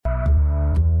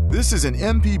This is an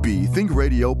MPB Think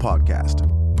Radio podcast.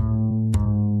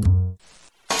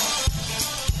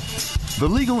 The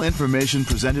legal information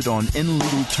presented on In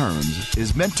Legal Terms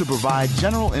is meant to provide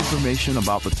general information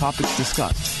about the topics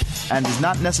discussed and is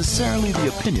not necessarily the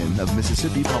opinion of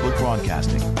Mississippi Public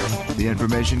Broadcasting. The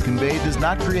information conveyed does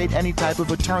not create any type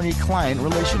of attorney-client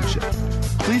relationship.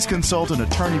 Please consult an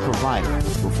attorney provider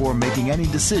before making any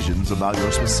decisions about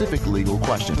your specific legal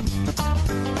questions.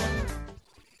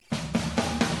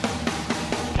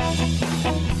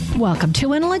 Welcome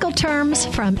to In Legal Terms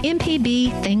from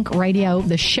MPB Think Radio,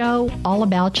 the show all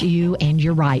about you and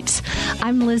your rights.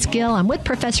 I'm Liz Gill. I'm with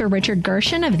Professor Richard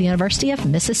Gershon of the University of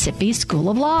Mississippi School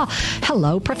of Law.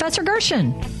 Hello, Professor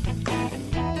Gershon.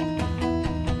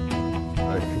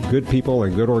 Good people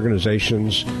and good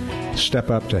organizations step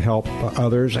up to help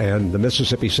others, and the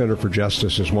Mississippi Center for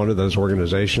Justice is one of those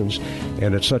organizations,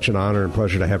 and it's such an honor and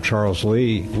pleasure to have Charles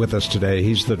Lee with us today.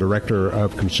 He's the Director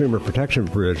of Consumer Protection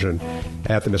Provision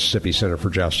at the Mississippi Center for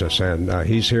Justice, and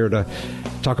he's here to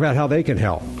talk about how they can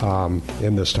help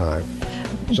in this time.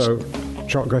 So,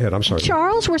 go ahead. I'm sorry.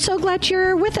 Charles, we're so glad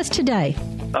you're with us today.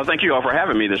 Thank you all for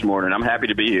having me this morning. I'm happy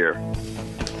to be here.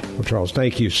 Well, Charles,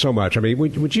 thank you so much. I mean,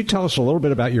 would you tell us a little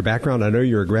bit about your background? I know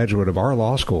you're a graduate of our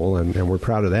law school, and we're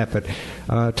proud of that, but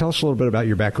tell us a little bit about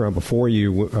your background before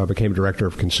you became Director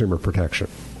of Consumer Protection.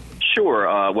 Sure.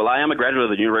 Well, I am a graduate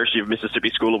of the University of Mississippi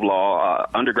School of Law.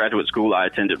 Undergraduate school, I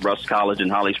attended Rust College in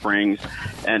Holly Springs.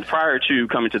 And prior to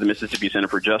coming to the Mississippi Center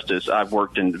for Justice, I've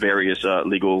worked in various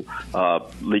legal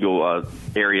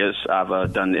areas.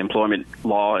 I've done employment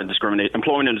law and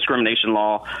employment and discrimination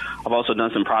law. I've also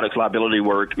done some products liability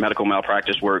work, medical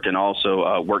malpractice work, and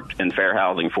also worked in fair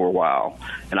housing for a while.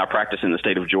 And I practice in the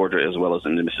state of Georgia as well as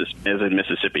in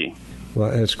Mississippi. Well,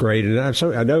 that's great, and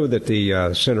I know that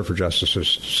the Center for Justice is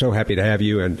so happy to have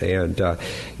you. And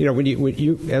you know, when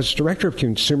you as Director of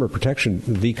Consumer Protection,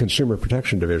 the Consumer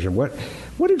Protection Division, what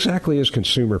exactly is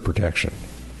consumer protection?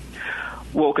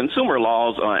 Well, consumer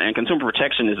laws and consumer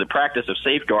protection is the practice of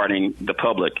safeguarding the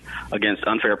public against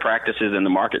unfair practices in the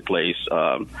marketplace.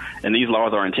 And these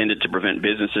laws are intended to prevent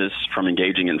businesses from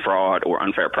engaging in fraud or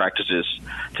unfair practices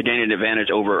to gain an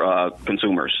advantage over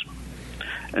consumers.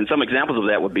 And some examples of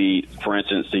that would be, for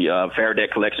instance, the Fair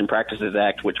Debt Collection Practices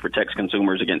Act, which protects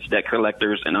consumers against debt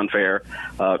collectors and unfair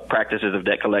practices of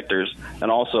debt collectors.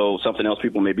 And also something else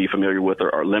people may be familiar with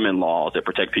are lemon laws that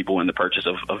protect people in the purchase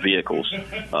of vehicles,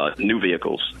 new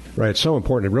vehicles. Right. It's so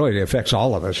important. It really affects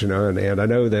all of us, you know, and I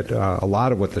know that a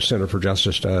lot of what the Center for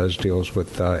Justice does deals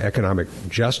with economic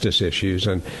justice issues,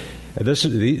 and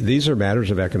these are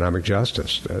matters of economic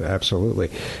justice. Absolutely.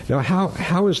 Now,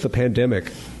 how is the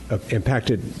pandemic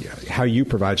impacted how you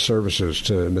provide services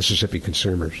to Mississippi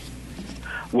consumers?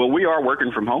 Well, we are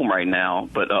working from home right now,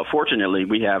 but fortunately,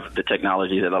 we have the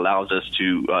technology that allows us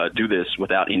to do this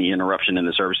without any interruption in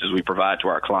the services we provide to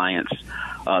our clients.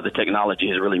 The technology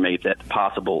has really made that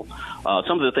possible.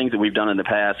 Some of the things that we've done in the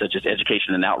past, such as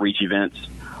education and outreach events,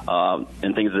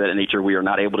 and things of that nature, we are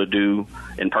not able to do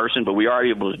in person, but we are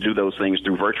able to do those things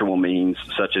through virtual means,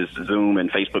 such as Zoom and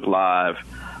Facebook Live.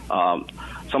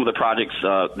 Some of the projects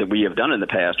that we have done in the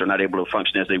past are not able to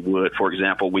function as they would. For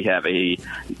example, we have a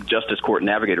Justice Court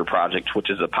Navigator project, which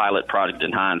is a pilot project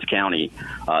in Hinds County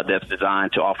that's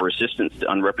designed to offer assistance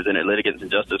to unrepresented litigants in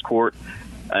justice court.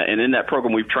 And in that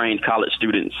program, we've trained college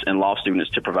students and law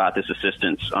students to provide this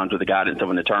assistance under the guidance of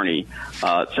an attorney.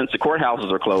 Since the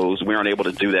courthouses are closed, we aren't able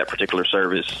to do that particular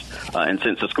service. And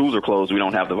since the schools are closed, we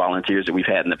don't have the volunteers that we've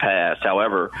had in the past.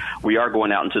 However, we are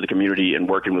going out into the community and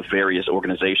working with various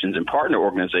organizations and partner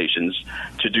organizations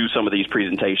to do some of these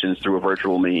presentations through a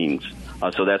virtual means.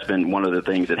 So that's been one of the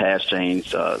things that has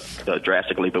changed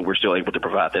drastically, but we're still able to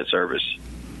provide that service.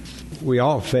 We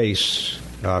all face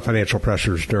financial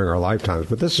pressures during our lifetimes,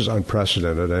 but this is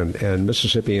unprecedented, and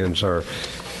Mississippians are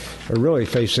really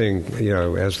facing, you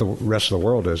know, as the rest of the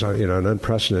world is, you know, an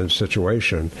unprecedented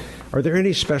situation. Are there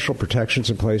any special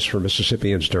protections in place for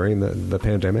Mississippians during the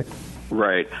pandemic?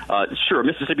 Right. Sure.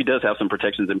 Mississippi does have some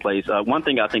protections in place. One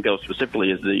thing I think of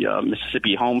specifically is the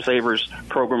Mississippi Home Savers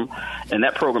program, and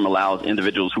that program allows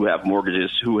individuals who have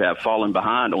mortgages who have fallen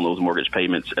behind on those mortgage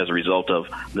payments as a result of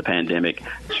the pandemic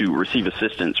to receive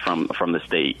assistance from the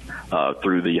state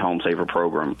through the Home Saver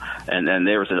program. And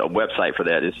there's a website for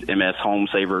that. It's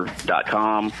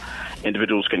mshomesaver.com.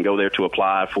 Individuals can go there to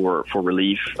apply for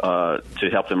relief to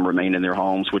help them remain in their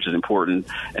homes, which is important,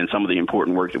 and some of the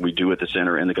important work that we do at the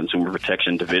center in the Consumer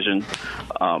Protection Division.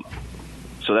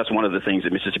 So that's one of the things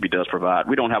that Mississippi does provide.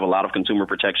 We don't have a lot of consumer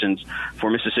protections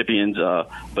for Mississippians,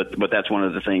 but that's one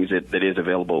of the things that is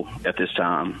available at this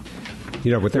time.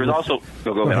 There's also...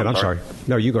 go ahead. I'm sorry.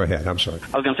 No, you go ahead. I'm sorry.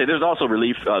 I was going to say there's also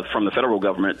relief from the federal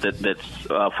government that's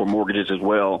for mortgages as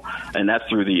well, and that's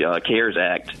through the CARES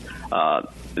Act.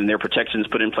 And there are protections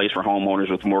put in place for homeowners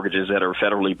with mortgages that are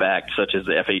federally backed, such as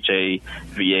the FHA,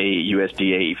 VA,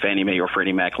 USDA, Fannie Mae, or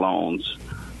Freddie Mac loans.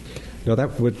 Now,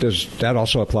 does that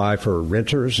also apply for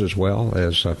renters as well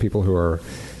as people who are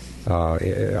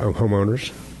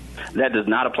homeowners? That does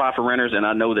not apply for renters, and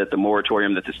I know that the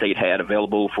moratorium that the state had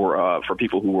available for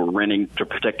people who were renting to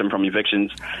protect them from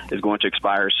evictions is going to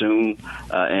expire soon,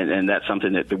 and that's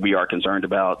something that we are concerned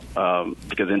about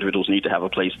because individuals need to have a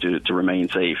place to remain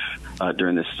safe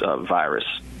during this virus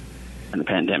and the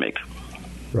pandemic.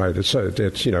 Right. It's so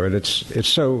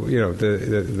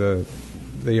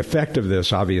the effect of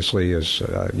this obviously is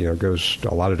goes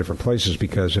to a lot of different places,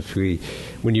 because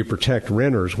when you protect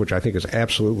renters, which I think is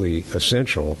absolutely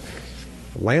essential,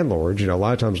 landlords, a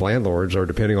lot of times landlords are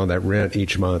depending on that rent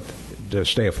each month to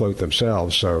stay afloat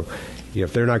themselves. So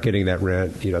if they're not getting that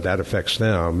rent, that affects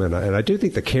them. And I do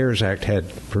think the CARES Act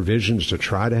had provisions to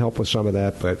try to help with some of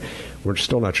that, but we're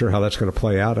still not sure how that's going to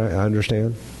play out. I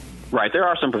understand. Right, there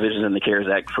are some provisions in the CARES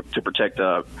Act to protect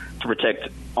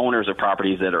owners of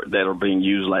properties that are being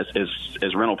used as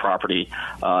rental property,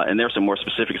 and there's some more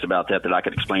specifics about that I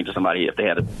could explain to somebody if they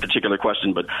had a particular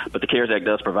question. But the CARES Act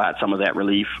does provide some of that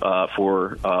relief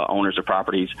for owners of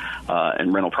properties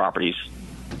and rental properties.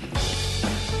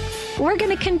 We're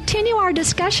going to continue our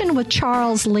discussion with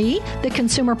Charles Lee, the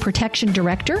Consumer Protection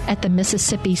Director at the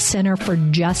Mississippi Center for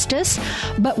Justice.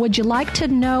 But would you like to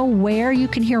know where you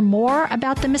can hear more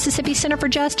about the Mississippi Center for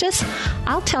Justice?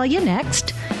 I'll tell you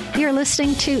next. You're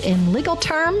listening to In Legal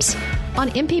Terms on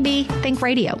MPB Think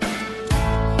Radio.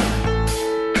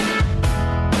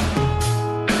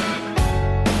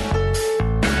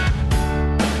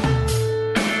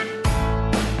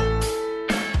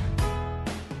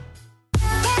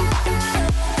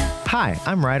 Hi,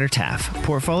 I'm Ryder Taff,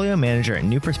 Portfolio Manager at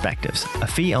New Perspectives, a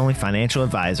fee-only financial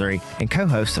advisory and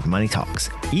co-host of Money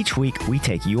Talks. Each week, we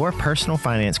take your personal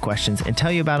finance questions and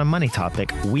tell you about a money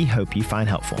topic we hope you find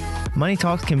helpful. Money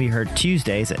Talks can be heard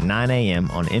Tuesdays at 9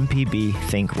 a.m. on MPB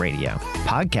Think Radio.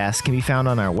 Podcasts can be found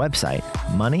on our website,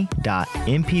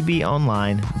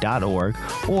 money.mpbonline.org,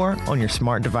 or on your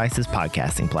smart device's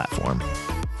podcasting platform.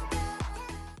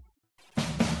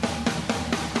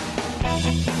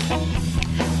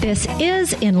 This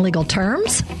is In Legal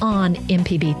Terms on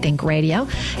MPB Think Radio.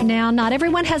 Now, not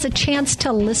everyone has a chance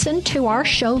to listen to our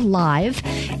show live.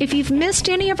 If you've missed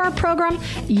any of our program,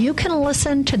 you can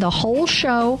listen to the whole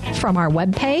show from our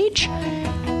webpage,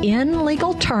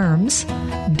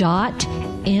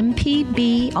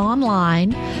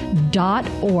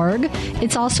 inlegalterms.mpbonline.org.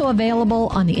 It's also available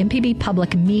on the MPB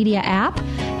Public Media app,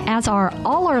 as are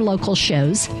all our local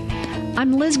shows.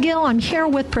 I'm Liz Gill. I'm here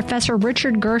with Professor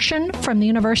Richard Gershon from the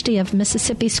University of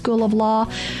Mississippi School of Law.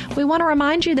 We want to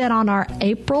remind you that on our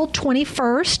April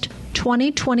 21st,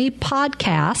 2020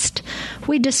 podcast,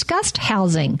 we discussed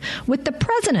housing with the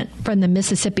president from the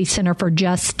Mississippi Center for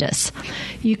Justice.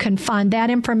 You can find that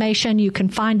information. You can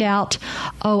find out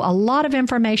a lot of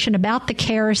information about the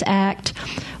CARES Act,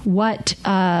 what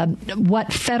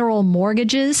federal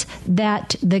mortgages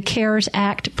that the CARES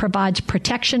Act provides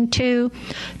protection to,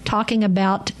 talking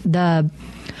about the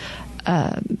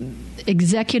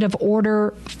Executive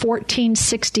Order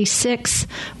 1466,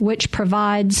 which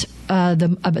provides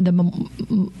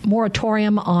the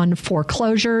moratorium on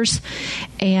foreclosures,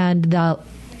 and the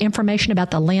information about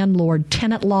the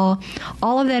landlord-tenant law.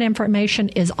 All of that information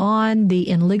is on the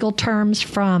In Legal Terms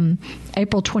from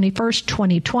April 21st,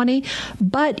 2020.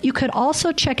 But you could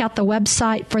also check out the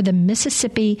website for the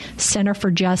Mississippi Center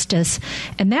for Justice,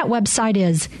 and that website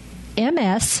is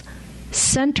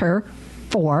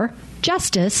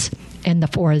mscenterforjustice, and the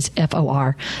 4 is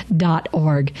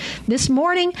FOR.org. This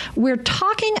morning, we're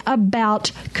talking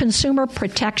about consumer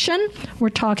protection. We're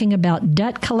talking about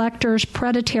debt collectors,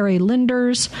 predatory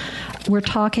lenders. We're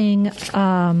talking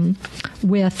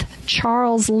with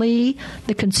Charles Lee,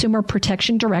 the Consumer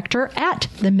Protection Director at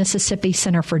the Mississippi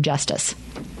Center for Justice.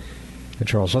 Hey,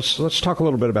 Charles, let's talk a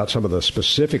little bit about some of the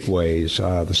specific ways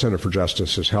the Center for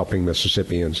Justice is helping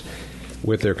Mississippians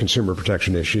with their consumer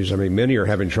protection issues. I mean, many are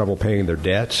having trouble paying their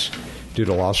debts due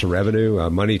to loss of revenue.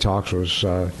 Money Talks was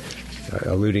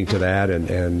alluding to that,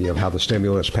 and how the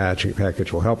stimulus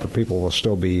package will help, but people will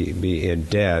still be in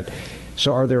debt.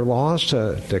 So are there laws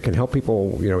that can help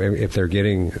people, if they're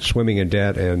swimming in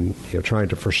debt and trying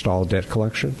to forestall debt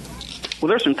collection? Well,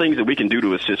 there's some things that we can do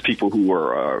to assist people who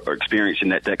are experiencing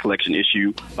that debt collection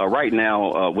issue. Right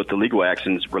now, with the legal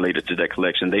actions related to debt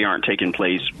collection, they aren't taking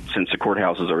place since the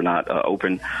courthouses are not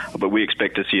open. But we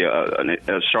expect to see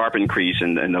a sharp increase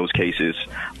in those cases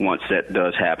once that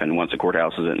does happen, once the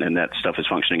courthouses and that stuff is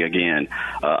functioning again.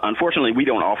 Unfortunately, we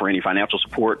don't offer any financial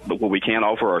support, but what we can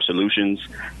offer are solutions,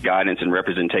 guidance, and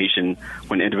representation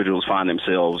when individuals find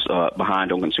themselves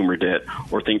behind on consumer debt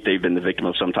or think they've been the victim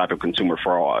of some type of consumer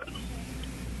fraud.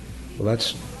 Well,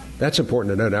 that's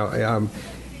important to know. Now,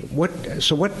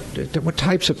 what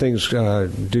types of things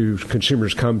do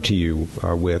consumers come to you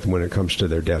with when it comes to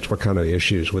their debts? What kind of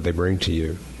issues would they bring to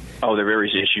you? Oh, there are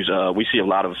various issues. We see a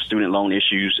lot of student loan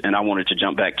issues, and I wanted to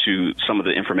jump back to some of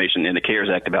the information in the CARES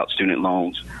Act about student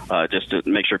loans, just to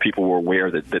make sure people were aware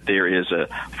that there is a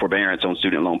forbearance on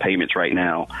student loan payments right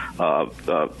now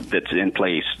that's in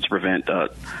place to prevent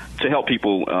to help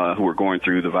people who are going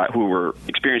through who are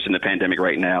experiencing the pandemic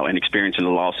right now and experiencing the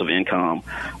loss of income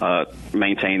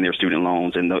maintain their student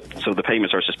loans. And so the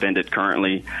payments are suspended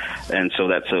currently, and so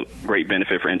that's a great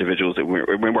benefit for individuals. That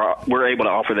we're able to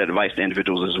offer that advice to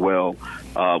individuals as well.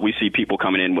 We see people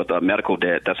coming in with medical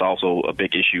debt. That's also a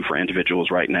big issue for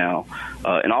individuals right now,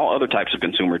 and all other types of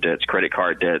consumer debts, credit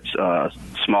card debts,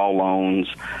 small loans.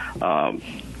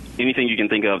 Anything you can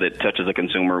think of that touches a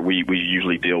consumer, we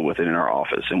usually deal with it in our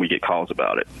office, and we get calls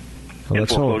about it. And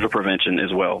foreclosure prevention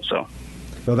as well. So,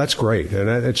 well, that's great, and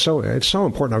it's so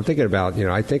important. I'm thinking about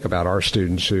I think about our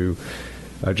students who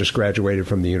just graduated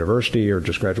from the university or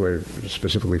just graduated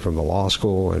specifically from the law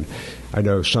school, and I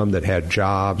know some that had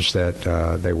jobs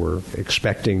that they were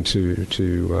expecting to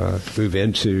move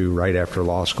into right after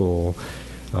law school.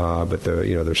 But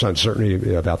there's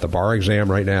uncertainty about the bar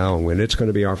exam right now and when it's going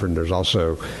to be offered. And there's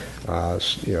also,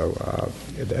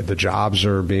 the jobs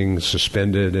are being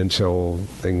suspended until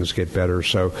things get better.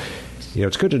 So,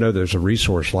 it's good to know there's a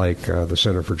resource like the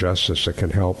Center for Justice that can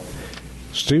help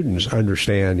students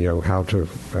understand, how to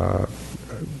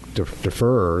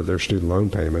defer their student loan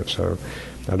payments. So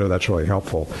I know that's really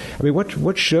helpful. I mean,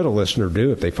 what should a listener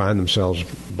do if they find themselves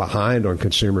behind on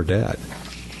consumer debt?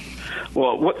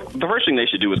 Well, the first thing they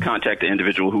should do is contact the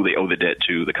individual who they owe the debt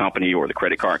to, the company or the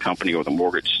credit card company or the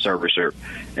mortgage servicer,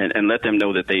 and let them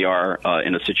know that they are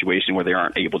in a situation where they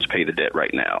aren't able to pay the debt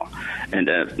right now. And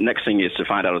next thing is to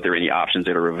find out if there are any options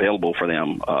that are available for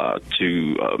them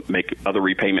to make other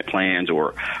repayment plans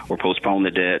or postpone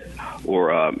the debt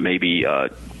or maybe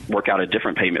work out a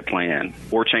different payment plan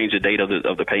or change the date of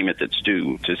the payment that's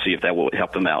due to see if that will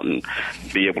help them out and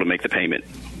be able to make the payment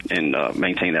and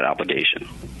maintain that obligation.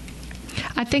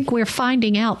 I think we're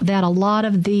finding out that a lot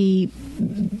of the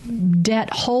debt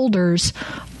holders,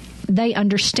 they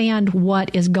understand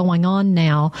what is going on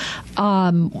now.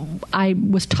 I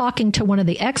was talking to one of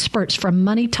the experts from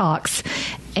Money Talks,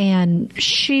 and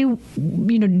she,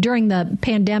 during the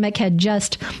pandemic had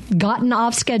just gotten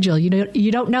off schedule.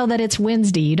 You don't know that it's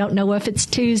Wednesday. You don't know if it's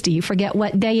Tuesday. You forget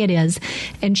what day it is.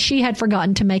 And she had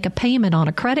forgotten to make a payment on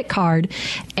a credit card.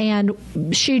 And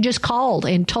she just called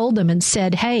and told them and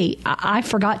said, hey, I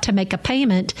forgot to make a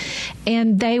payment.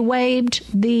 And they waived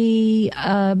the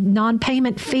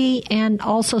non-payment fee and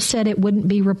also said it wouldn't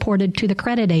be reported to the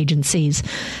credit agencies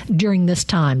during this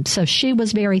time. So she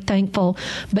was very thankful.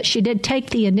 But she did take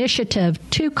the initiative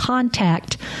to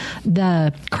contact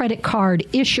the credit card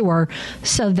issuer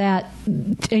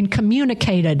and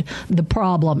communicated the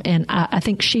problem. And I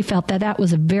think she felt that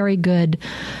was a very good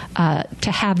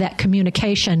to have that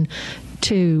communication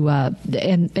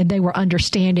and they were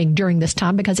understanding during this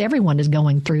time because everyone is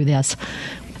going through this.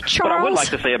 Charles, but I would like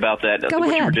to say about that,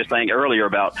 what you were just saying earlier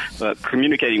about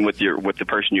communicating with the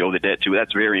person you owe the debt to.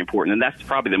 That's very important, and that's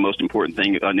probably the most important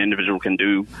thing an individual can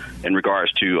do in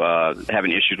regards to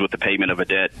having issues with the payment of a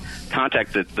debt.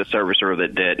 Contact the servicer of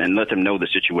that debt and let them know the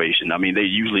situation. I mean, they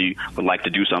usually would like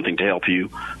to do something to help you.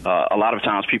 A lot of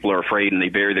times people are afraid and they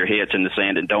bury their heads in the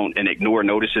sand and ignore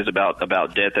notices about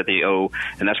debt that they owe,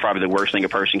 and that's probably the worst thing a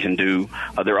person can do.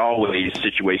 There are always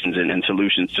situations and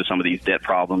solutions to some of these debt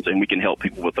problems, and we can help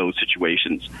people with those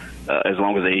situations as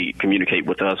long as they communicate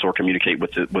with us or communicate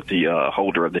with the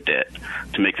holder of the debt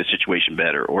to make the situation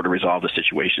better or to resolve the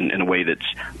situation in a way that's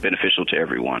beneficial to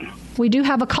everyone. We do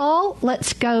have a call.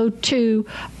 Let's go to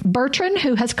Bertrand,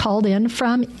 who has called in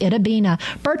from Itta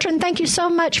Bertrand, thank you so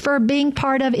much for being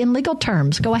part of In Legal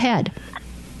Terms. Go ahead.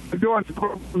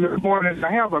 Good morning.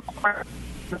 I have a question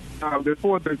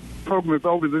before the program is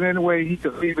over. Is there any way he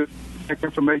could leave his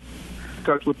information in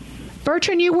touch with?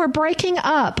 Bertrand, you were breaking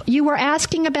up. You were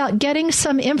asking about getting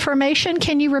some information.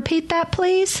 Can you repeat that,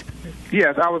 please?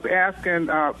 Yes, I was asking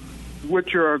would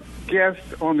your guest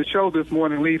on the show this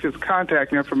morning leave his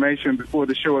contact information before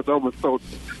the show is over, so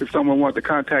if someone wanted to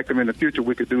contact him in the future,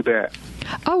 we could do that?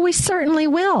 Oh, we certainly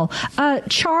will.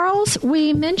 Charles,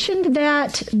 we mentioned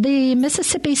that the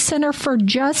Mississippi Center for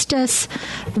Justice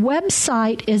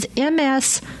website is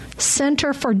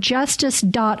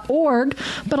mscenterforjustice.org,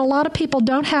 but a lot of people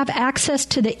don't have access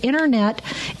to the internet.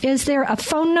 Is there a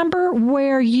phone number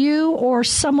where you or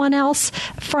someone else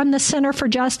from the Center for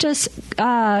Justice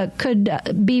could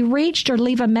be reached, or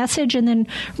leave a message and then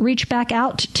reach back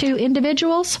out to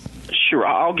individuals? Sure.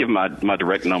 I'll give my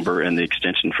direct number and the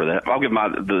extension for that. I'll give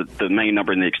the main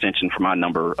number and the extension for my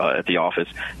number at the office,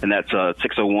 and that's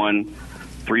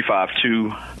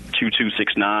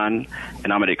 601-352-2269,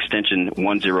 and I'm at extension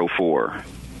 104.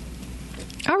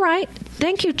 All right.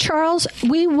 Thank you, Charles.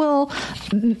 We will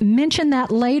mention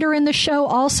that later in the show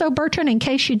also, Bertrand, in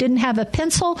case you didn't have a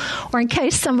pencil, or in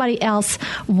case somebody else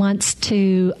wants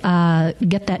to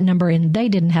get that number and they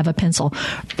didn't have a pencil.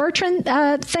 Bertrand,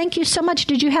 thank you so much.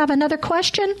 Did you have another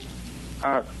question?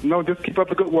 No, just keep up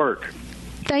the good work.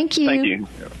 Thank you. Thank you.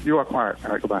 You are quiet.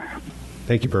 All right, goodbye.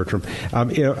 Thank you, Bertram.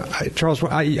 Charles,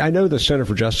 I know the Center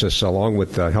for Justice, along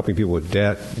with helping people with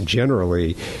debt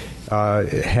generally,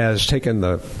 has taken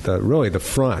the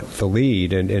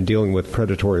lead in dealing with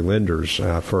predatory lenders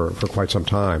for quite some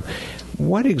time.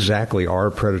 What exactly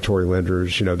are predatory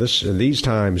lenders? In these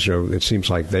times, it seems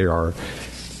like they are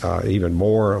even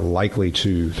more likely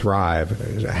to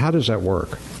thrive. How does that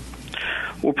work?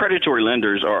 Well, predatory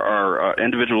lenders are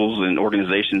individuals and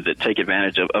organizations that take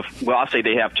advantage of. Well, I'll say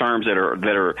they have terms that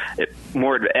are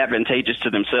more advantageous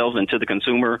to themselves and to the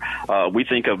consumer. We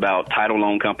think about title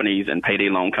loan companies and payday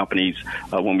loan companies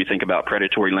when we think about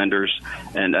predatory lenders,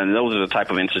 and those are the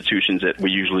type of institutions that we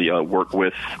usually work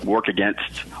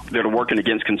against. That are working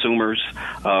against consumers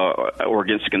or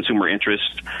against the consumer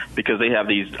interest, because they have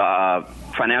these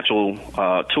financial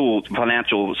tools,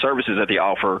 financial services that they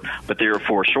offer, but they're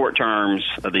for short terms.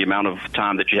 The amount of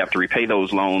time that you have to repay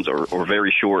those loans are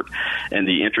very short, and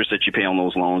the interest that you pay on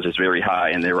those loans is very high,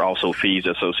 and there are also fees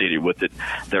associated with it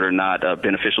that are not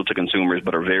beneficial to consumers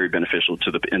but are very beneficial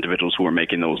to the individuals who are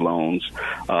making those loans.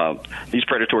 These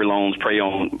predatory loans prey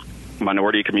on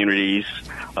minority communities,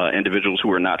 individuals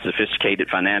who are not sophisticated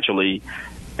financially,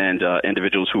 and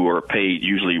individuals who are paid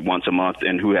usually once a month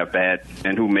and who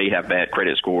may have bad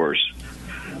credit scores.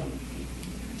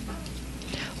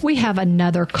 We have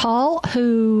another call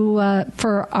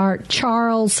for our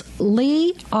Charles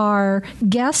Lee, our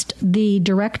guest, the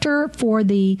director for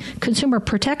the Consumer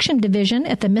Protection Division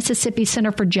at the Mississippi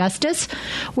Center for Justice.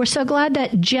 We're so glad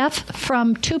that Jeff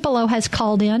from Tupelo has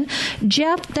called in.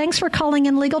 Jeff, thanks for calling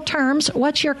in Legal Terms.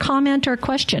 What's your comment or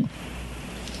question?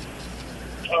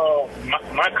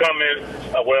 My comment,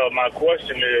 my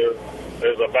question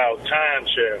is about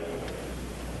timeshare.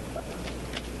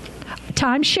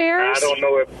 Timeshares? I don't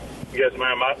know if, yes,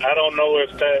 ma'am. I don't know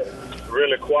if that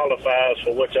really qualifies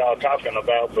for what y'all talking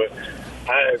about, but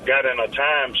I got in a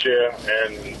timeshare,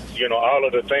 and all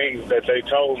of the things that they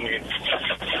told me,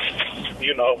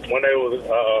 when they was,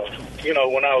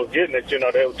 when I was getting it,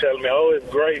 they were telling me, oh, it's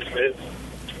great, it's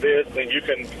this, and you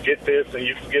can get this, and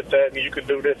you can get that, and you can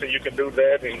do this, and you can do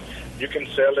that, and you can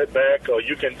sell it back, or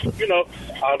you can,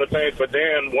 all the things. But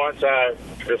then once I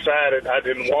decided I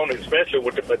didn't want it, especially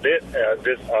with this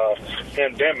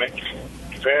pandemic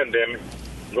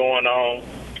going on,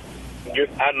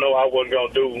 I know I wasn't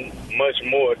going to do much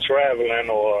more traveling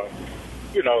or,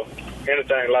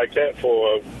 anything like that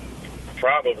for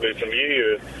probably some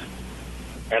years.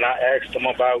 And I asked them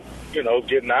about,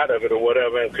 getting out of it or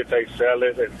whatever, and could they sell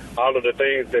it, and all of the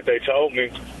things that they told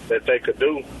me that they could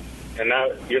do. And now,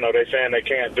 they're saying they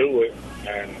can't do it.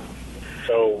 And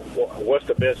so what's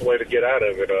the best way to get out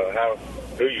of it, or how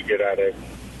do you get out of it?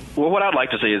 Well, what I'd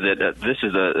like to say is that this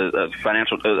is a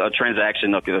financial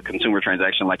transaction, a consumer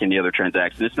transaction like any other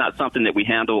transaction. It's not something that we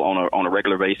handle on a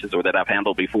regular basis or that I've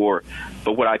handled before.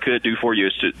 But what I could do for you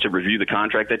is to review the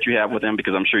contract that you have with them,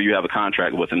 because I'm sure you have a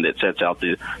contract with them that sets out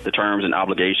the terms and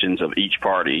obligations of each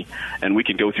party. And we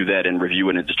can go through that and review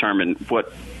it and determine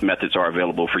what methods are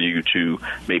available for you to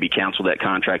maybe cancel that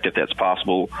contract if that's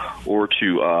possible, or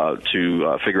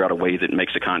to figure out a way that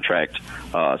makes the contract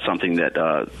something that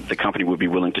the company would be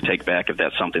willing to take back if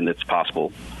that's something that's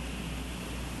possible.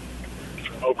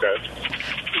 Okay.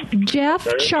 Jeff,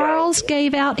 Charles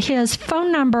gave out his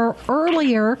phone number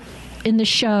earlier in the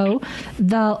show.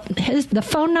 The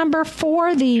phone number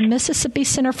for the Mississippi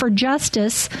Center for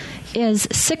Justice is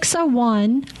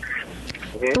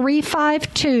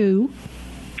 601-352-2269.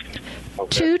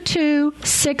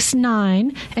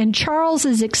 2269, and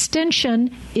Charles's extension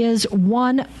is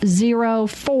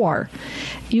 104.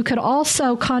 You could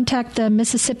also contact the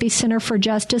Mississippi Center for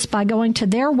Justice by going to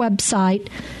their website,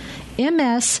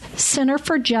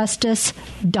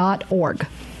 mscenterforjustice.org.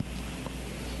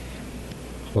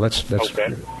 Well, that's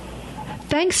Okay.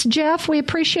 Thanks, Jeff. We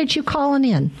appreciate you calling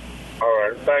in. All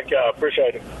right. Thank you. I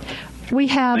appreciate it. We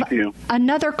have Thank you.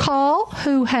 another call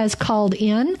who has called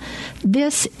in.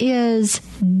 This is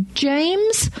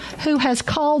James, who has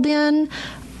called in.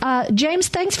 James,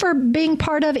 thanks for being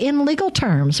part of In Legal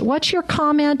Terms. What's your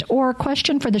comment or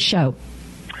question for the show?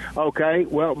 Okay,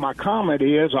 well, my comment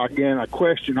is, again, a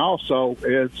question also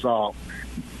is,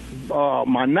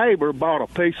 my neighbor bought a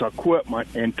piece of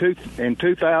equipment in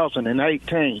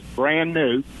 2018, brand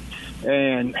new,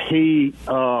 and he's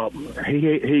now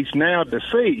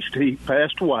deceased. He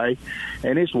passed away,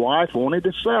 and his wife wanted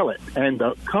to sell it. And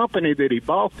the company that he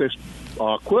bought this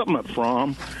equipment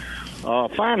from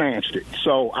financed it.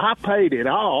 So I paid it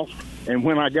off, and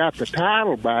when I got the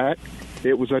title back,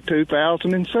 it was a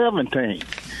 2017.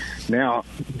 Now,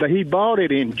 he bought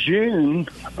it in June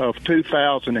of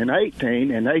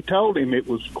 2018, and they told him it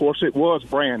was, of course, it was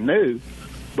brand new,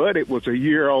 but it was a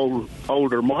year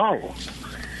older model.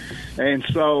 And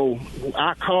so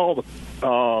I called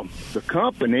the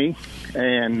company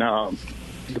and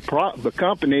the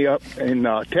company up in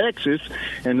Texas,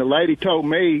 and the lady told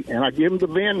me, and I gave them the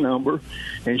VIN number,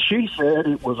 and she said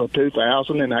it was a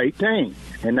 2018,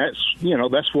 and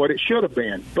that's what it should have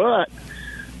been. But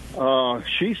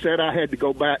she said I had to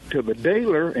go back to the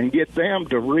dealer and get them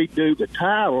to redo the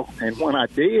title, and when I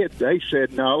did, they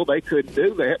said no, they couldn't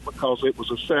do that because it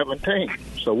was a 17.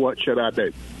 So what should I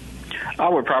do? I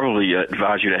would probably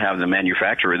advise you to have the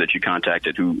manufacturer that you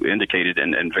contacted who indicated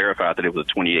and verified that it was a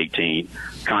 2018,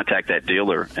 contact that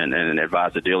dealer and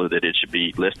advise the dealer that it should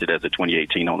be listed as a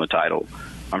 2018 on the title.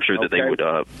 I'm sure that they would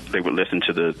listen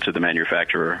to the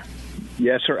manufacturer.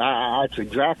 Yes, sir. That's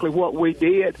exactly what we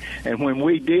did. And when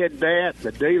we did that,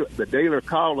 the dealer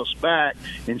called us back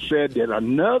and said that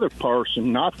another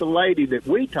person, not the lady that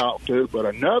we talked to, but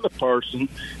another person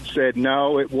said,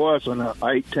 no, it wasn't an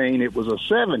 18, it was a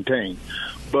 17.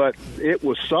 But it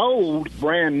was sold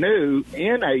brand new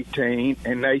in 18,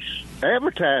 and they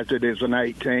advertised it as an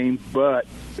 18, but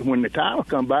when the title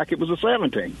come back, it was a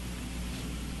 17.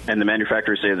 And the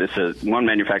manufacturer said one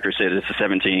manufacturer said it's a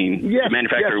 17. Yes, the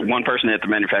manufacturer, yes. One person at the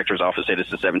manufacturer's office said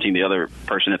it's a 17. The other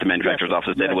person at the manufacturer's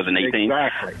office said it was an 18.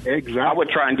 Exactly. I would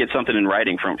try and get something in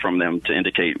writing from them to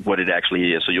indicate what it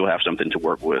actually is, so you'll have something to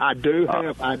work with. I do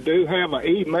have an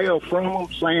email from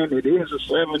them saying it is a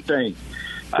 17.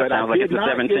 But sounds like it's a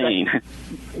 17.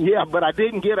 Yeah, but I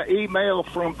didn't get an email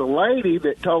from the lady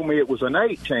that told me it was an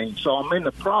 18. So I'm in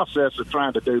the process of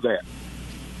trying to do that.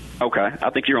 Okay, I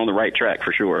think you're on the right track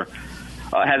for sure.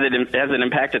 Has it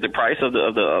impacted the price of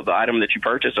the item that you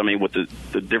purchased? I mean, with the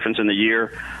difference in the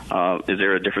year, is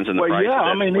there a difference in the price? Well, yeah,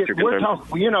 I mean, we're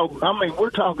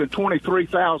talking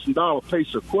 $23,000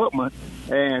 piece of equipment,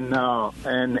 and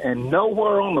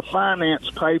nowhere on the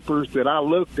finance papers that I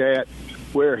looked at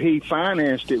where he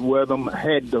financed it with them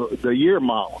had the year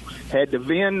model, had the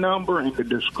VIN number and the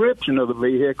description of the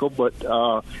vehicle, but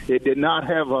it didn't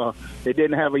have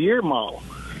a year model.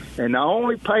 And the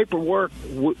only paperwork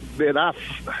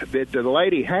that the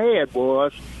lady had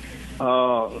was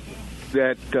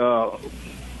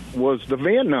was the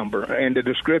VIN number and the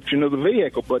description of the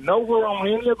vehicle, but nowhere on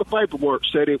any of the paperwork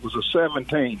said it was a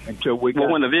 17 until we got.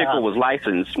 Well, when the vehicle was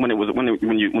licensed, when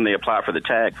they apply for the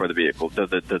tag for the vehicle, does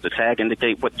the tag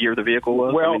indicate what year the vehicle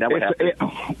was? Well, I mean, that would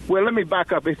well, let me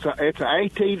back up. It's an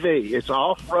ATV. It's an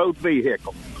off-road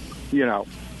vehicle.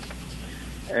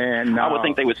 And I would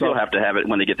think they would still have to have it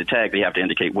when they get the tag. They have to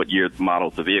indicate what year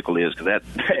model the vehicle is, because that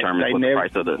determines what the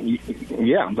price of the.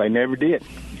 Yeah, they never did.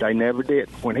 They never did.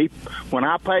 When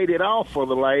I paid it off for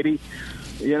the lady,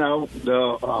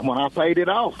 when I paid it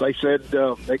off, they said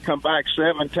they come back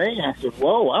 17. I said,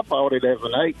 "Whoa! I bought it as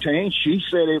an 18." She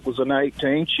said it was an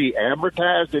 18. She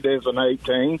advertised it as an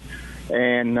 18,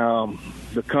 and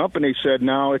the company said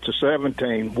no, it's a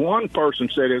 17. One person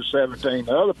said it's 17.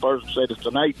 The other person said it's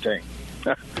an 18.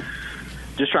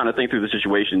 Just trying to think through the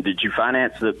situation. Did you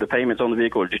finance the payments on the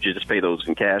vehicle, or did you just pay those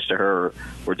in cash to her,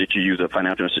 or did you use a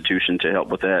financial institution to help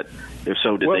with that? If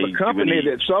so, did they? The company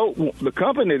that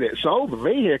sold the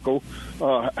vehicle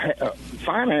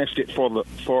financed it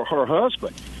for her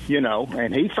husband,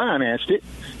 and he financed it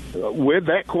with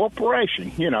that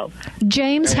corporation,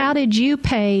 James, how did you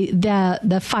pay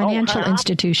the financial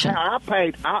institution? I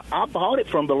bought it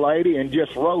from the lady and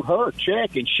just wrote her a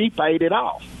check, and she paid it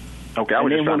off. Okay, I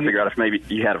was just trying to figure out if maybe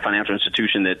you had a financial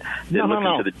institution that looked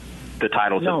into the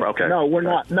titles. Okay. No, we're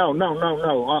not. No.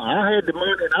 I had the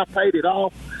money and I paid it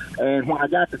off, and when I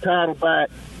got the title back,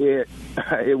 it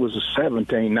was a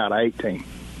 17, not 18.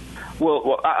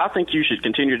 Well, I think you should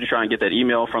continue to try and get that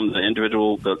email from the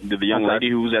individual, the young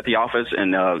lady who was at the office,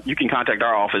 and you can contact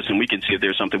our office, and we can see if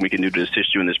there's something we can do to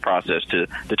assist you in this process to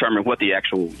determine what the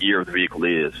actual year of the vehicle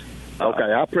is. Okay,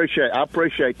 I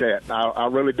appreciate that. I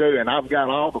really do, and I've got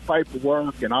all the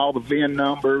paperwork and all the VIN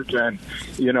numbers, and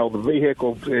the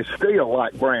vehicle is still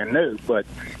like brand new, but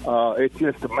it's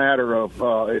just a matter of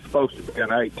it's supposed to be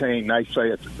an 18. They say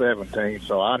it's a 17,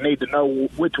 so I need to know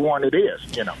which one it is.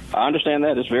 I understand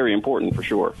that. It's very important for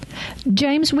sure.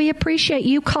 James, we appreciate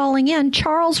you calling in.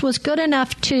 Charles was good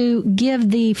enough to give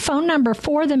the phone number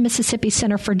for the Mississippi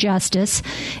Center for Justice.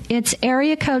 It's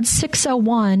area code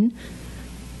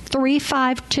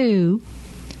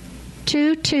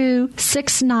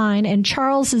 601-352-2269, and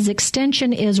Charles's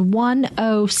extension is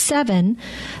 107.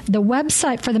 The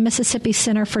website for the Mississippi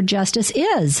Center for Justice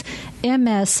is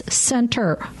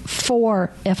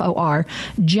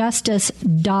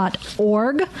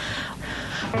mscenter4justice.org.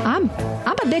 I'm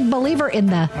a big believer in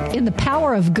the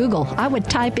power of Google. I would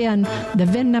type in the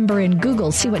VIN number in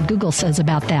Google, see what Google says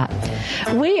about that.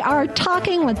 We are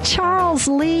talking with Charles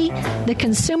Lee, the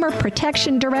Consumer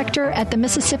Protection Director at the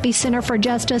Mississippi Center for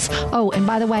Justice. Oh, and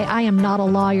by the way, I am not a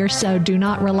lawyer, so do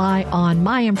not rely on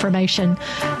my information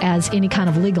as any kind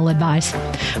of legal advice.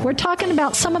 We're talking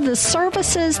about some of the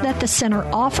services that the center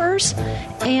offers,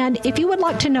 and if you would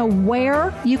like to know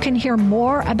where you can hear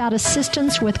more about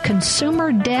assistance with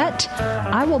consumer debt,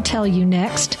 I will tell you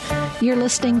next. You're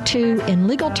listening to In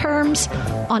Legal Terms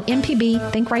on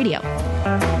MPB Think Radio.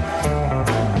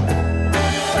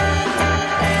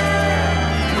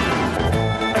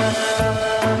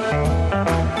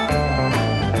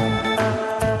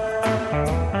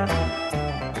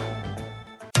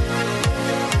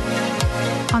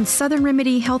 On Southern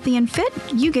Remedy Healthy and Fit,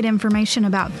 you get information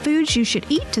about foods you should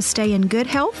eat to stay in good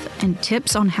health and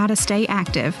tips on how to stay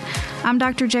active. I'm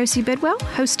Dr. Josie Bidwell,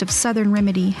 host of Southern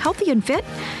Remedy Healthy and Fit,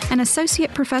 and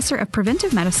Associate Professor of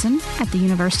Preventive Medicine at the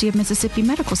University of Mississippi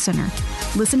Medical Center.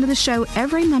 Listen to the show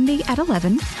every Monday at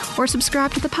 11 or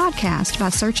subscribe to the podcast by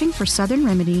searching for Southern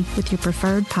Remedy with your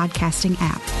preferred podcasting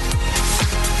app.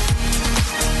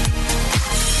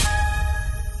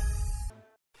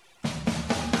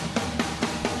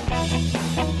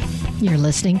 You're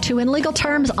listening to In Legal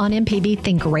Terms on MPB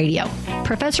Think Radio.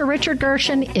 Professor Richard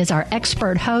Gershon is our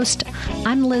expert host.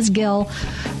 I'm Liz Gill,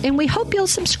 and we hope you'll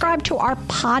subscribe to our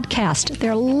podcast.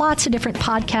 There are lots of different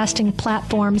podcasting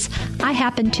platforms. I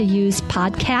happen to use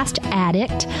Podcast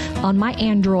Addict on my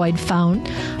Android phone.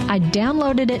 I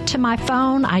downloaded it to my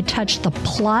phone. I touched the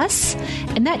plus,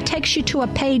 and that takes you to a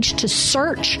page to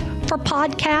search for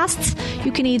podcasts.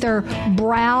 You can either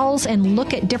browse and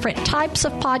look at different types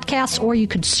of podcasts, or you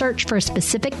could search for a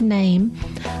specific name.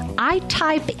 I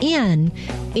type in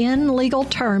legal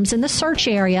terms in the search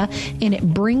area, and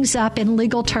it brings up In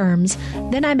Legal Terms.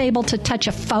 Then I'm able to touch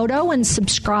a photo and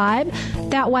subscribe.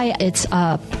 That way it's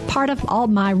a part of all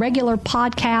my regular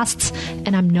podcasts,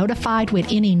 and I'm notified when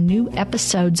any new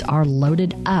episodes are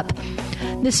loaded up.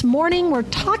 This morning, we're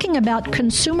talking about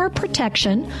consumer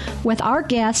protection with our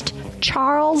guest,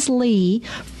 Charles Lee,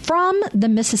 from the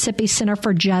Mississippi Center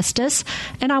for Justice.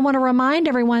 And I want to remind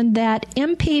everyone that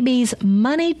MPB's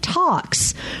Money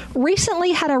Talks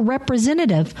recently had a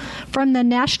representative from the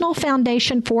National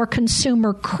Foundation for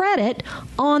Consumer Credit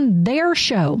on their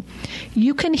show.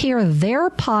 You can hear their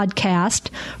podcast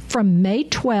from May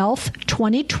 12th,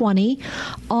 2020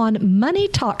 on Money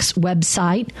Talks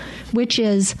website, which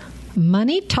is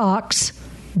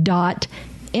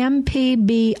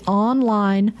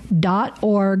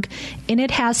moneytalks.mpbonline.org, and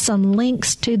it has some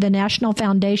links to the National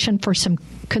Foundation for some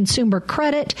Consumer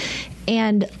Credit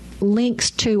and links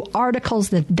to articles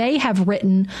that they have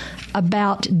written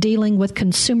about dealing with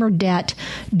consumer debt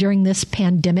during this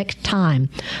pandemic time.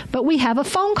 But we have a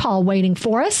phone call waiting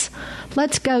for us.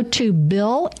 Let's go to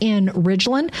Bill in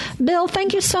Ridgeland. Bill,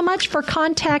 thank you so much for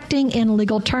contacting In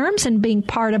Legal Terms and being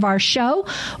part of our show.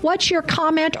 What's your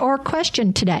comment or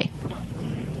question today?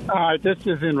 This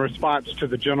is in response to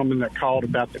the gentleman that called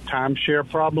about the timeshare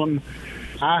problem.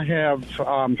 I have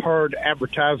heard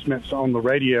advertisements on the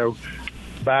radio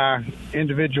by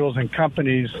individuals and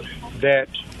companies that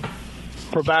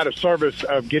provide a service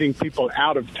of getting people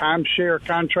out of timeshare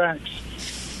contracts.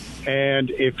 And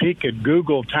if he could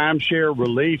Google timeshare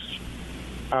relief,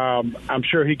 I'm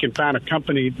sure he can find a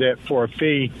company that for a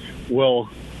fee will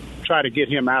try to get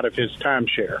him out of his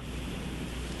timeshare.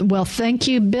 Well, thank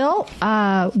you, Bill.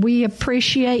 We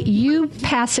appreciate you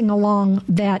passing along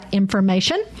that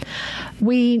information.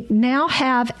 We now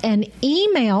have an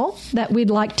email that we'd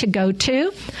like to go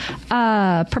to.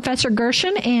 Professor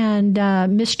Gershon and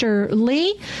Mr.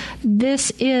 Lee,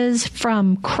 this is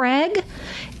from Craig,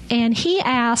 and he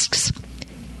asks,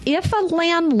 if a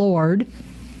landlord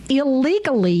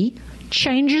illegally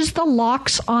changes the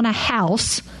locks on a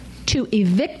house to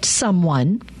evict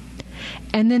someone,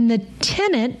 and then the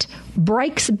tenant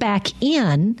breaks back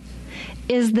in,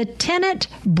 is the tenant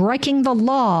breaking the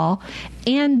law,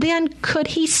 and then could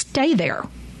he stay there?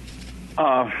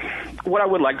 What I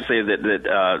would like to say is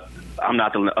that I'm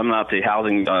not the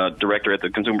housing director at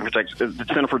the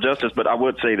Center for Justice, but I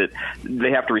would say that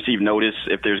they have to receive notice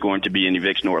if there's going to be an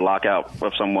eviction or lockout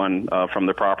of someone from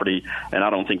their property, and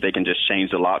I don't think they can just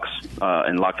change the locks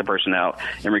and lock the person out.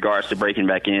 In regards to breaking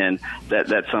back in,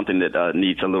 that's something that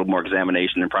needs a little more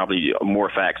examination and probably more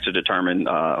facts to determine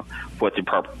what the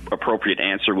appropriate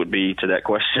answer would be to that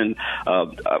question.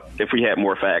 If we had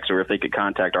more facts, or if they could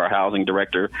contact our housing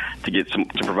director to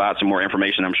provide some more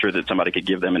information, I'm sure that somebody could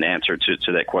give them an answer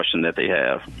to that question that they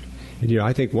have.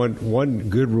 I think one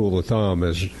good rule of thumb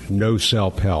is no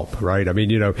self-help, right? I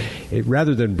mean,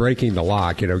 rather than breaking the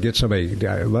lock, get somebody,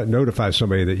 notify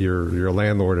somebody that your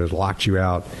landlord has locked you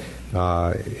out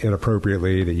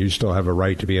inappropriately, that you still have a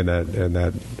right to be in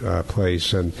that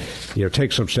place, and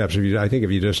take some steps. I think if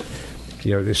you just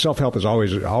self-help is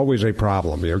always a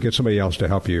problem. Get somebody else to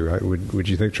help you. Would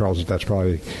you think, Charles, that's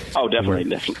probably? Oh, definitely.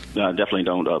 Definitely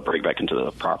don't break back into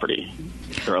the property.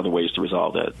 There are other ways to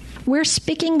resolve that. We're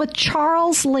speaking with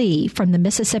Charles Lee from the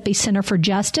Mississippi Center for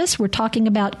Justice. We're talking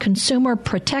about consumer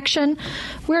protection.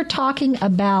 We're talking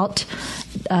about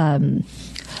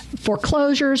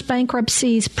foreclosures,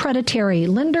 bankruptcies, predatory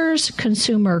lenders,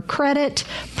 consumer credit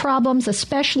problems,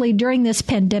 especially during this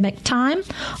pandemic time.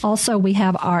 Also, we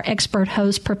have our expert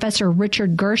host, Professor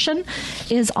Richard Gershon,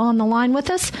 is on the line with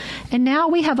us. And now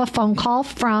we have a phone call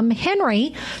from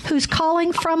Henry, who's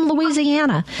calling from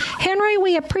Louisiana. Henry,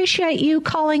 we appreciate you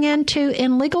calling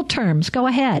in legal terms. Go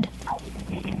ahead.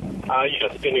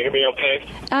 Yes, can you hear me okay?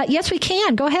 Yes, we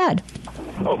can. Go ahead.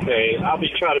 Okay, I'll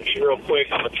be trying to be real quick.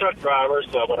 I'm a truck driver,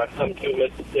 so when I come to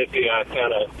Mississippi, I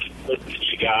kind of listen to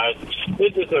you guys.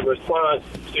 This is a response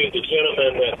to the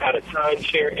gentleman that had a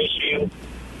timeshare issue.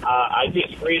 I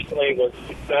just recently was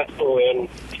successful in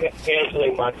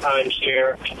canceling my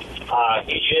timeshare.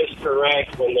 He is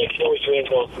correct. When they pull you in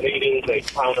those meetings, they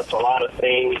promise a lot of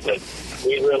things, and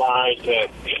we realized that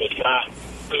it was not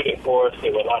suited for us.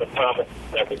 There were a lot of promises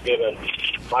that were given.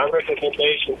 My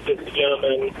recommendation to the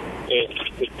gentleman is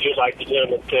to do like the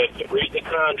gentleman said, to read the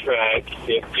contract.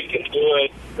 If you can do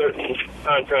it, certain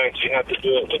contracts, you have to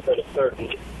do it within a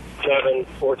certain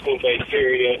 14-day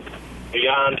period.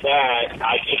 Beyond that,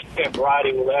 I just kept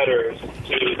writing letters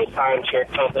to the timeshare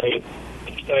company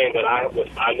saying that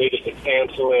I needed to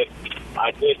cancel it.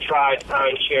 I did try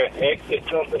timeshare exit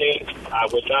companies. I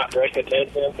would not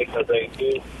recommend them because they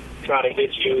do try to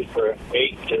get you for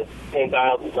 $8,000 to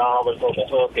 $10,000 on the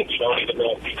hook, and you don't even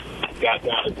know if you've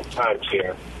gotten out of the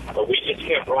timeshare. But we just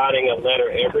kept writing a letter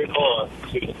every month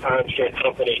to the timeshare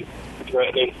company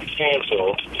threatening to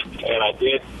cancel, and I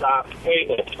did stop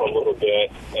payments for a little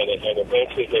bit, and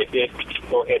eventually they did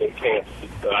go ahead and cancel.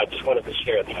 So I just wanted to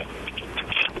share that.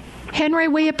 Henry,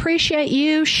 we appreciate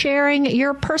you sharing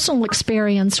your personal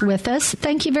experience with us.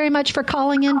 Thank you very much for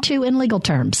calling into In Legal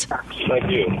Terms. Thank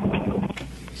you.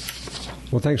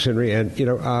 Well, thanks, Henry. And,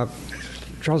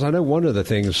 Charles, I know one of the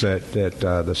things that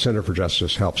the Center for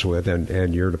Justice helps with,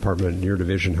 and your department, your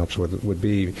division helps with, would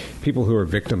be people who are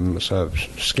victims of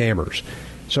scammers.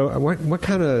 So what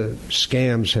kind of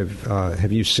scams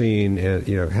have you seen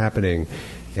happening,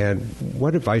 and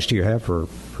what advice do you have for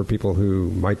people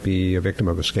who might be a victim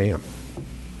of a scam?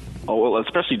 Oh, well,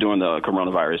 especially during the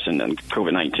coronavirus and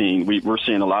COVID-19, we're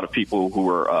seeing a lot of people who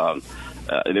are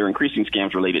they're increasing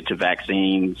scams related to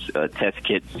vaccines, test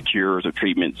kits, cures, or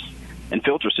treatments, and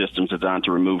filter systems designed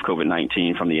to remove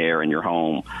COVID-19 from the air in your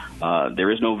home. There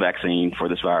is no vaccine for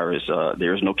this virus.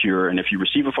 There is no cure. And if you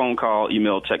receive a phone call,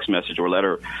 email, text message, or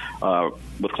letter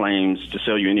with claims to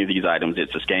sell you any of these items,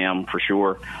 it's a scam for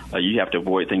sure. You have to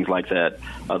avoid things like that.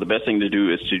 The best thing to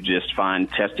do is to just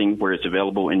find testing where it's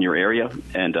available in your area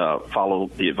and follow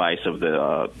the advice of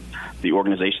the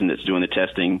organization that's doing the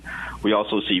testing. We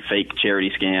also see fake charity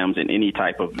scams in any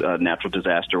type of natural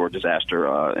disaster,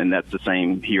 and that's the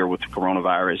same here with the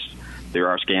coronavirus. There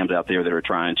are scams out there that are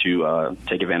trying to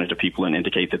take advantage of people and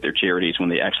indicate that they're charities when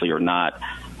they actually are not.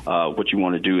 what you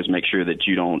want to do is make sure that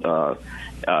you don't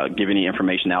give any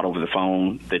information out over the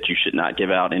phone, that you should not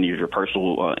give out any of your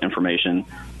personal information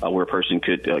where a person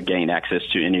could gain access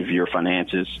to any of your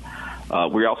finances.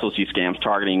 We also see scams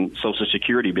targeting Social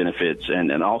Security benefits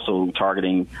and also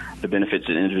targeting the benefits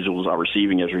that individuals are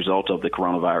receiving as a result of the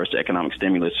coronavirus economic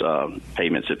stimulus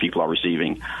payments that people are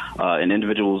receiving. And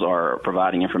individuals are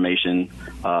providing information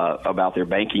about their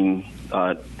banking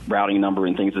routing number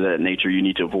and things of that nature. You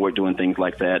need to avoid doing things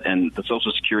like that. And the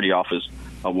Social Security office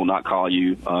will not call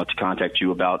you to contact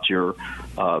you about your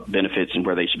benefits and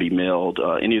where they should be mailed.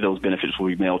 Any of those benefits will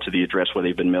be mailed to the address where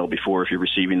they've been mailed before if you're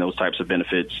receiving those types of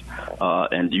benefits.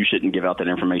 And you shouldn't give out that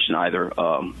information either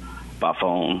by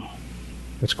phone.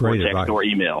 That's great or text advice. Or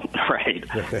email, right?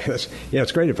 Yeah,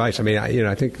 it's great advice. I mean,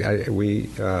 I think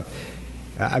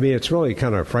it's really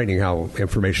kind of frightening how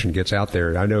information gets out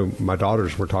there. I know my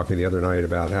daughters were talking the other night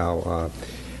about how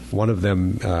one of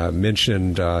them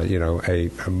mentioned, a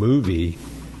movie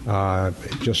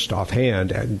just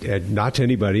offhand, and not to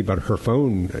anybody, but her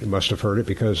phone must have heard it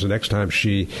because the next time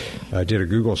she did a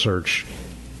Google search,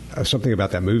 something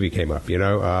about that movie came up,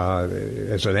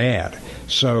 as an ad.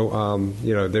 So,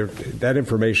 that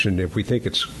information, if we think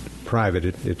it's private,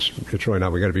 it's really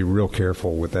not. We got to be real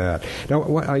careful with that.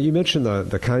 Now, you mentioned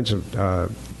the kinds of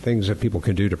things that people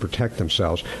can do to protect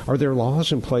themselves. Are there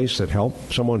laws in place that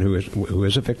help someone who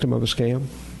is a victim of a scam?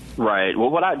 Right. Well,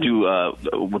 what I do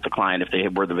with the client, if they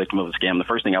were the victim of a scam, the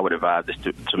first thing I would advise is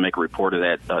to make a report of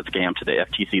that scam to the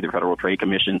FTC, the Federal Trade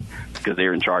Commission, because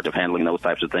they're in charge of handling those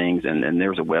types of things. And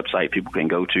there's a website people can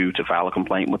go to file a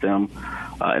complaint with them,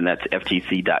 and that's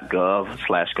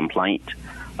ftc.gov/complaint.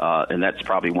 And that's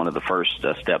probably one of the first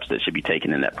steps that should be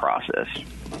taken in that process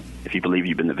if you believe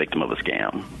you've been the victim of a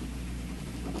scam.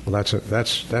 Well,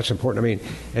 that's important. I mean,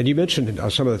 and you mentioned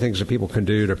some of the things that people can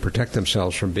do to protect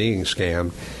themselves from being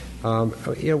scammed.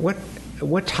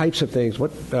 What types of things?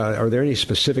 Are there any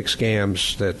specific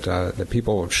scams that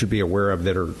people should be aware of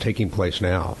that are taking place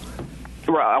now?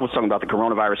 Well, I was talking about the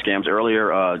coronavirus scams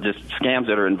earlier. Just scams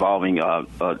that are involving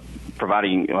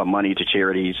providing money to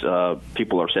charities.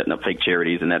 People are setting up fake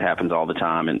charities, and that happens all the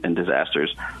time in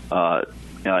disasters.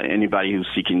 Anybody who's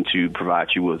seeking to provide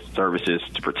you with services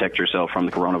to protect yourself from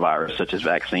the coronavirus, such as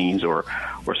vaccines or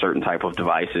certain type of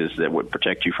devices that would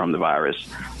protect you from the virus,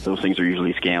 those things are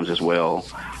usually scams as well.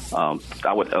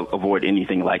 I would avoid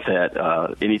anything like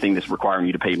that, anything that's requiring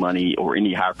you to pay money or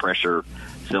any high-pressure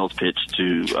sales pitch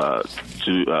to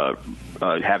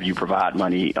have you provide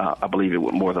money. I believe it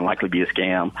would more than likely be a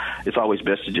scam. It's always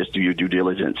best to just do your due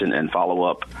diligence and follow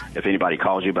up if anybody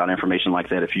calls you about information like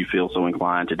that, if you feel so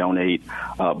inclined to donate.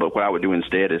 But what I would do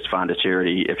instead is find a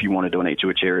charity, if you want to donate to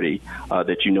a charity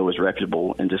that you know is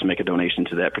reputable, and just make a donation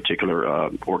to that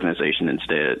particular organization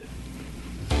instead.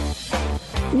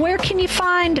 Where can you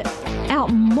find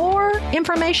out more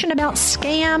information about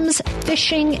scams,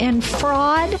 phishing, and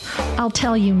fraud? I'll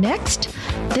tell you next.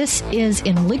 This is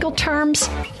In Legal Terms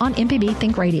on MPB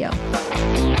Think Radio.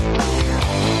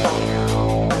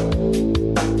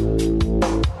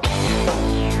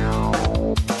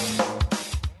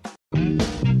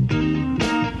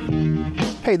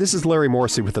 Hey, this is Larry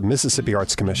Morrissey with the Mississippi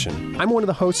Arts Commission. I'm one of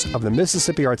the hosts of the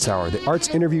Mississippi Arts Hour, the arts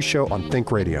interview show on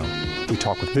Think Radio. We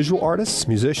talk with visual artists,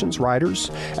 musicians, writers,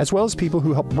 as well as people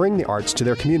who help bring the arts to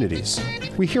their communities.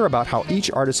 We hear about how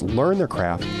each artist learned their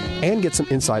craft and get some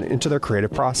insight into their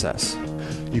creative process.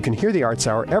 You can hear the Arts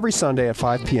Hour every Sunday at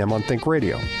 5 p.m. on Think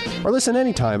Radio, or listen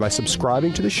anytime by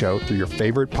subscribing to the show through your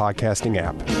favorite podcasting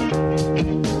app.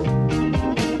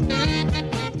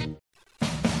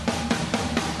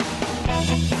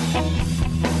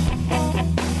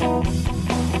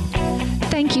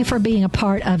 Thank you for being a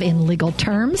part of In Legal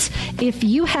Terms. If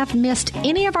you have missed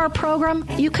any of our program,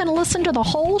 you can listen to the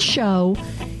whole show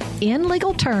in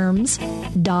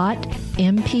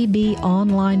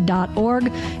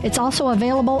legalterms.mpbonline.org. It's also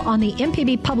available on the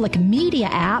MPB Public Media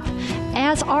app,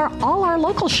 as are all our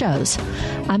local shows.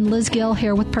 I'm Liz Gill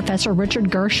here with Professor Richard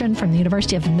Gershon from the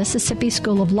University of Mississippi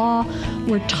School of Law.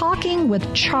 We're talking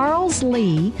with Charles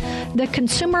Lee, the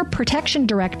Consumer Protection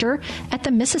Director at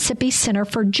the Mississippi Center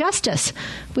for Justice.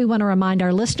 We want to remind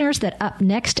our listeners that up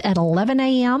next at 11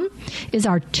 a.m. is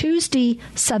our Tuesday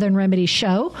Southern Remedy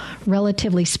show,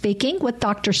 Relatively Speaking, with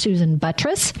Dr. Susan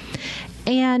Buttress.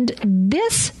 And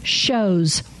this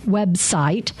show's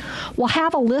website will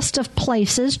have a list of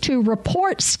places to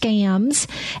report scams,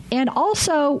 and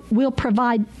also will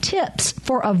provide tips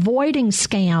for avoiding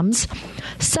scams,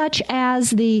 such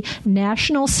as the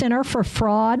National Center for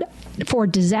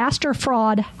Disaster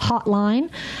Fraud hotline.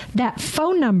 That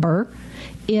phone number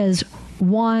is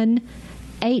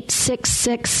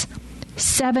 1-866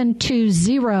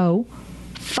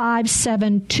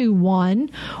 720-5721,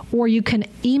 or you can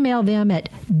email them at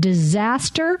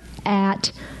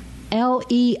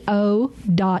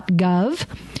disaster@leo.gov.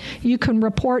 You can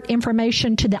report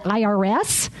information to the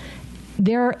IRS.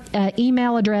 Their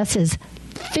email address is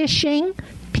phishing,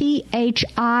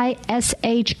 PHISHING,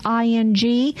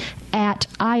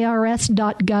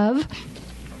 @irs.gov.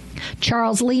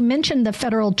 Charles Lee mentioned the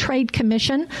Federal Trade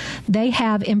Commission. They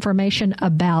have information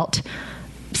about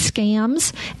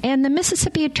scams, and the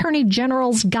Mississippi Attorney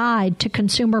General's Guide to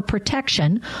Consumer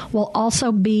Protection will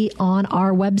also be on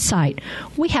our website.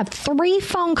 We have 3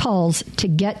 phone calls to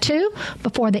get to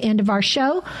before the end of our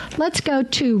show. Let's go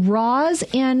to Roz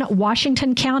in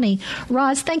Washington County.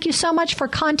 Roz, thank you so much for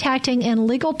contacting In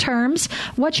Legal Terms.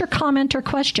 What's your comment or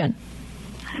question?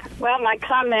 Well, my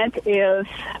comment is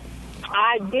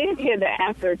I did hear the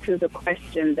answer to the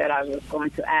question that I was going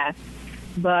to ask.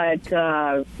 But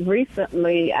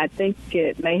recently, I think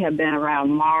it may have been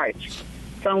around March,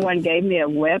 someone gave me a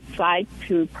website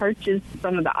to purchase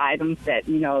some of the items that,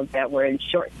 that were in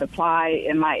short supply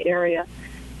in my area.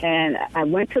 And I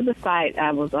went to the site.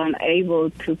 I was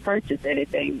unable to purchase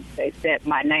anything. They said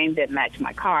my name didn't match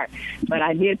my card. But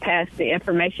I did pass the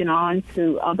information on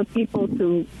to other people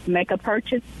to make a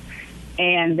purchase.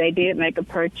 And they did make a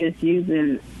purchase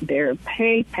using their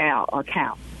PayPal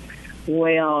account.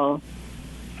 Well,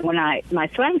 when my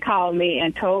son called me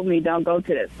and told me don't go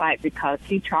to that site because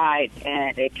he tried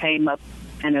and it came up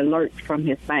an alert from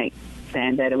his bank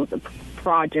saying that it was a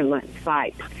fraudulent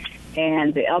site.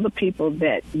 And the other people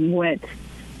that went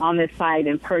on this site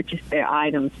and purchased their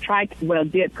items,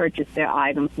 did purchase their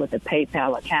items with a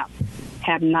PayPal account,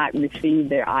 have not received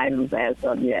their items as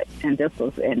of yet. And this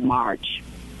was in March.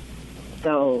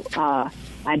 So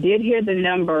I did hear the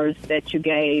numbers that you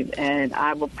gave, and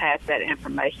I will pass that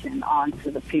information on to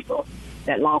the people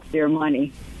that lost their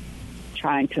money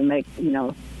trying to make,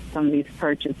 some of these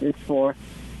purchases for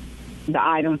the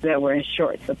items that were in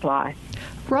short supply.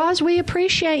 Roz, we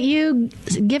appreciate you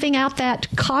giving out that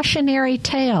cautionary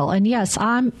tale. And yes,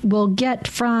 I will get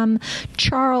from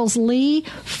Charles Lee,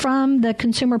 from the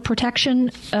Consumer Protection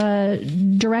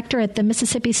Director at the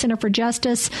Mississippi Center for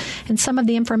Justice, and some of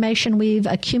the information we've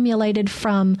accumulated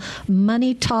from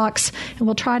Money Talks. And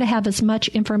we'll try to have as much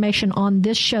information on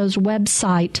this show's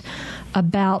website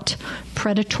about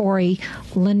predatory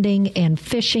lending and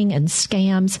phishing and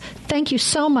scams. Thank you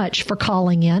so much for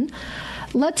calling in.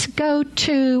 Let's go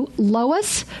to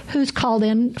Lois, who's called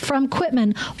in from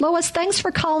Quitman. Lois, thanks for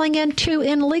calling in to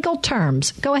In Legal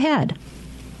Terms. Go ahead.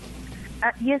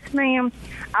 Yes, ma'am.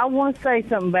 I want to say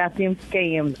something about them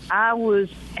scams. I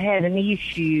had an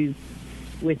issue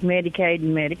with Medicaid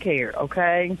and Medicare,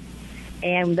 okay?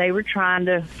 And they were trying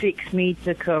to fix me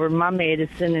to cover my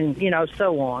medicine and,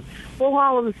 so on. Well,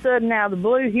 all of a sudden, out of the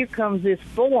blue, here comes this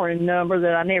foreign number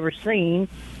that I never seen,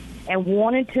 and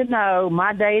wanted to know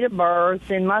my date of birth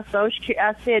and my social security.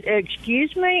 I said,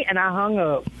 excuse me, and I hung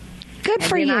up. Good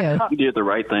for you. You did the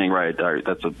right thing, right?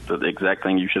 That's the exact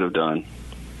thing you should have done.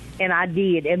 And I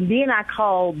did. And then I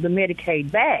called the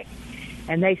Medicaid back,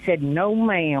 and they said, no,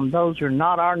 ma'am, those are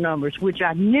not our numbers, which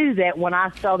I knew that when I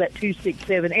saw that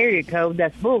 267 area code.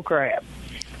 That's bullcrap.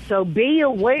 So be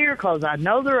aware, because I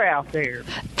know they're out there.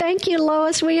 Thank you,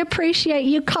 Lois. We appreciate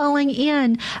you calling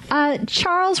in.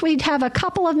 Charles, we have a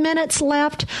couple of minutes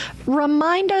left.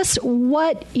 Remind us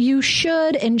what you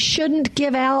should and shouldn't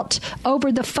give out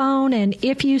over the phone, and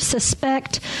if you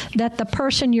suspect that the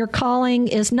person you're calling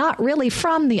is not really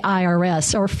from the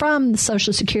IRS or from the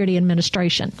Social Security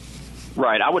Administration.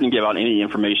 Right. I wouldn't give out any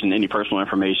information, any personal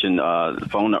information,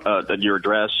 phone, your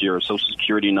address, your Social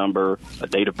Security number,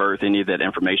 date of birth, any of that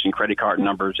information, credit card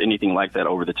numbers, anything like that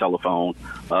over the telephone.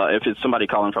 If it's somebody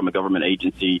calling from a government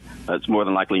agency, it's more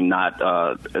than likely not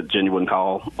a genuine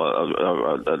call,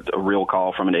 a real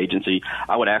call from an agency.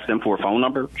 I would ask them for a phone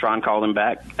number, try and call them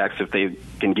back, ask if they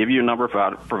can give you a number,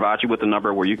 provide you with a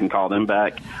number where you can call them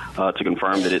back to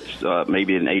confirm that it's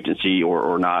maybe an agency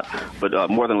or not. But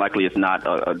more than likely it's not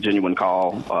a genuine call.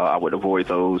 I would avoid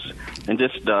those, and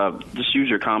just use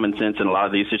your common sense in a lot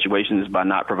of these situations by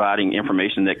not providing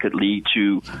information that could lead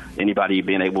to anybody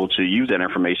being able to use that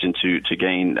information to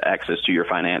gain access to your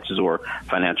finances or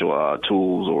financial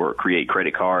tools, or create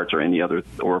credit cards or any other,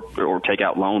 or take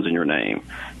out loans in your name.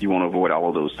 You want to avoid all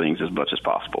of those things as much as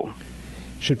possible.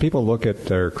 Should people look at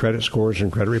their credit scores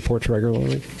and credit reports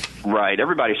regularly? Right.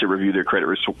 Everybody should review their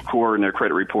credit score and their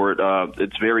credit report.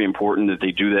 It's very important that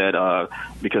they do that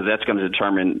because that's going to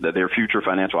determine their future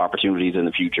financial opportunities in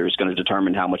the future. It's going to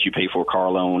determine how much you pay for a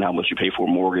car loan, how much you pay for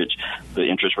a mortgage, the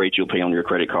interest rates you'll pay on your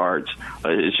credit cards.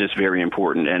 It's just very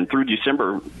important. And through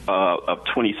December of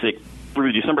 2016,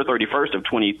 through December 31st of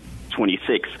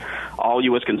 2026, all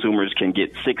U.S. consumers can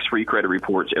get 6 free credit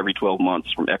reports every 12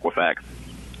 months from Equifax.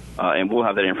 And we'll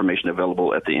have that information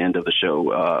available at the end of the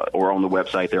show or on the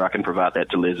website there. I can provide that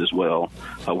to Liz as well,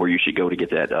 where you should go to get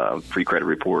that free credit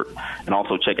report. And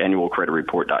also check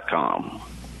annualcreditreport.com.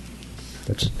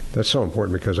 That's so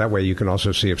important, because that way you can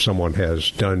also see if someone has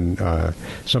done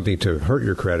something to hurt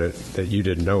your credit that you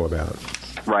didn't know about.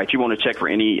 Right. You want to check for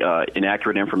any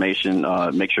inaccurate information.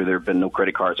 Make sure there have been no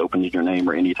credit cards opened in your name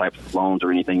or any types of loans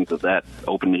or anything of that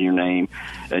opened in your name.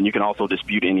 And you can also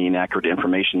dispute any inaccurate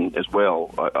information as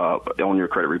well on your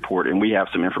credit report. And we have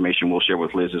some information we'll share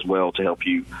with Liz as well to help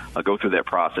you go through that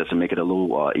process and make it a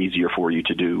little easier for you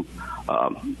to do.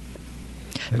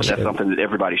 But that's something that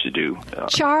everybody should do.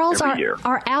 Charles, every year.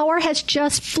 Our hour has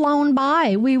just flown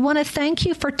by. We want to thank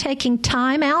you for taking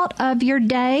time out of your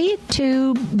day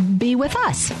to be with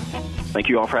us. Thank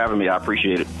you all for having me. I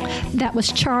appreciate it. That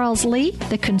was Charles Lee,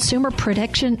 the Consumer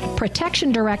Protection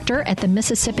Director at the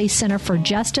Mississippi Center for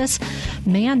Justice.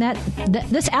 Man,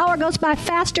 this hour goes by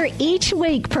faster each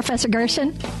week, Professor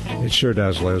Gerson. It sure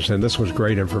does, Liz, and this was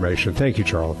great information. Thank you,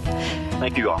 Charles.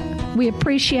 Thank you all. We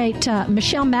appreciate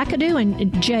Michelle McAdoo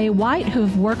and Jay White, who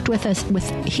have worked with us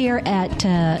here at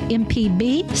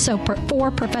MPB. So for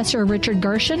Professor Richard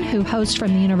Gerson, who hosts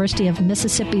from the University of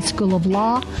Mississippi School of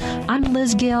Law, I'm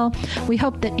Liz Gill. We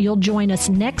hope that you'll join us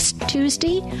next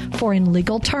Tuesday for In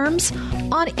Legal Terms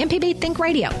on MPB Think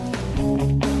Radio.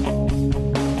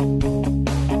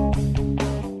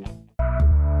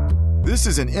 This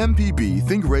is an MPB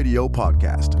Think Radio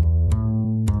podcast.